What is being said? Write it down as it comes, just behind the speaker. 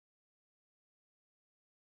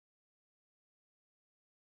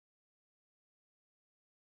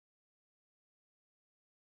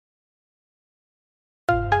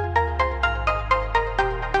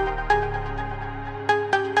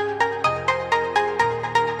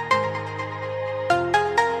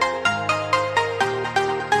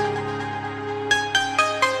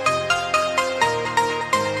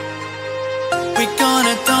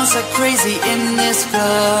crazy in this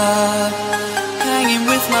club, hanging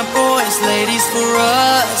with my boys, ladies for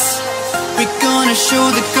us. We're gonna show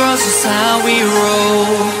the girls just how we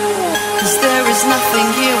roll, 'cause there is nothing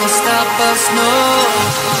here will stop us, no.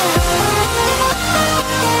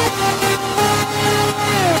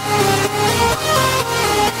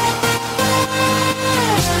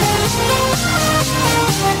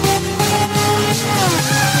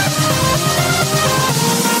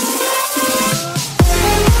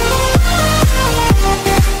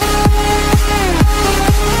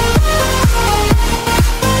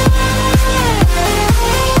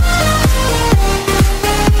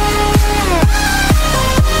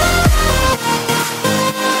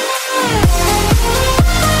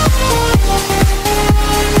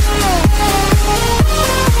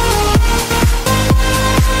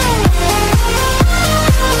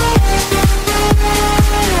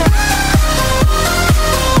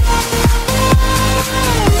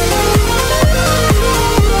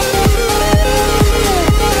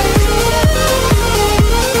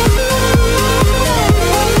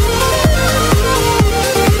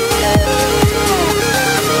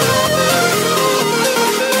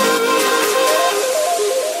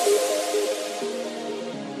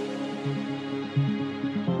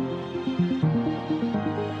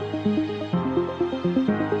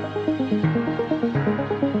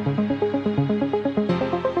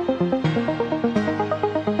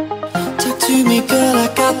 Girl, I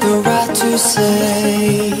got the right to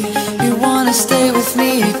say, you wanna stay with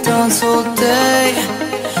me, dance all day.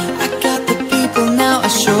 I got the people now, I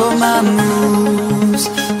show my moves.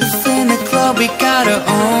 Within the club we got our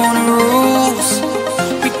own rules.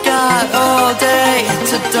 We got all day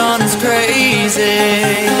to dance crazy,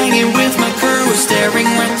 hanging with my crew, staring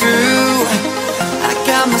right through. I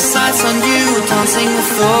got my sights on you, dancing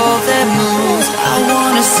with all their moves. I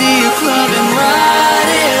wanna see you clubbing right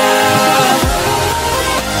here.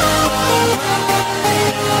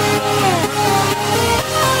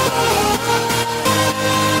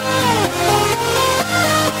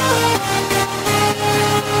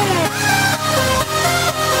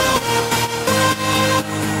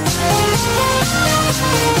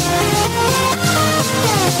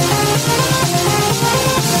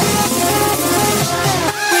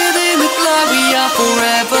 Within the club we are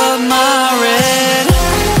forever married.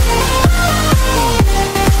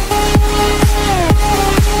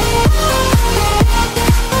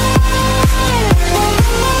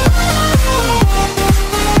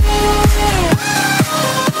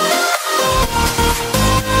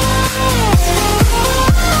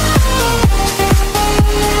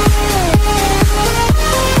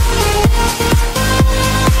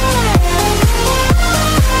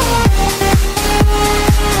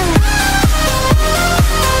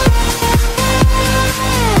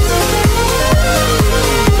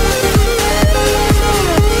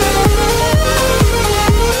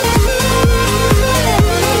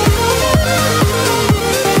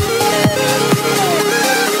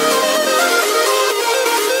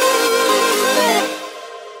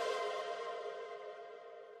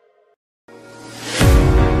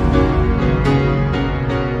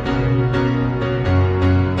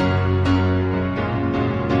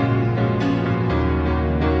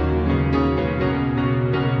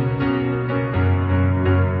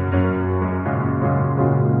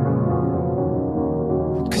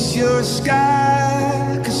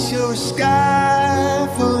 You're a sky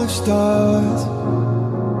full of stars.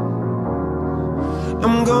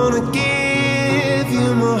 I'm gonna give you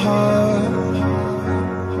my heart,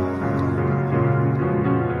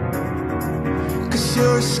 'cause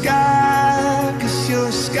you're a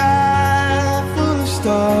sky full of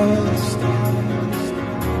stars.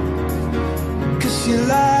 'Cause you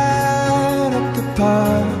light up the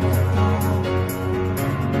path.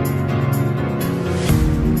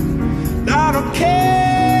 I don't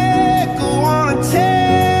care, go on and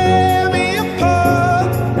tear me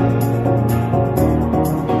apart.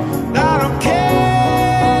 I don't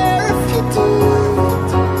care if you do.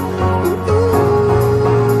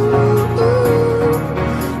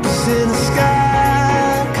 'Cause in a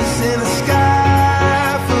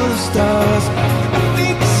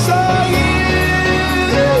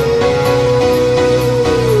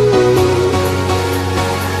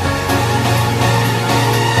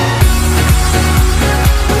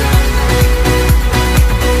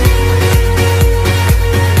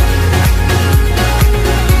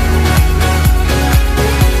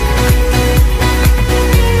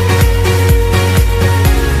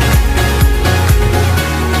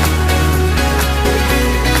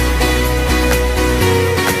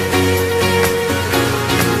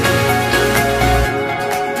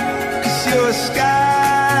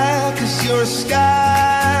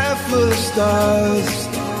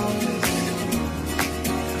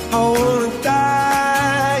I wanna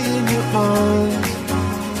die in your arms.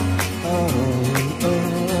 Oh,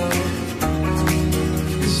 oh.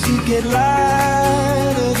 'Cause you get lost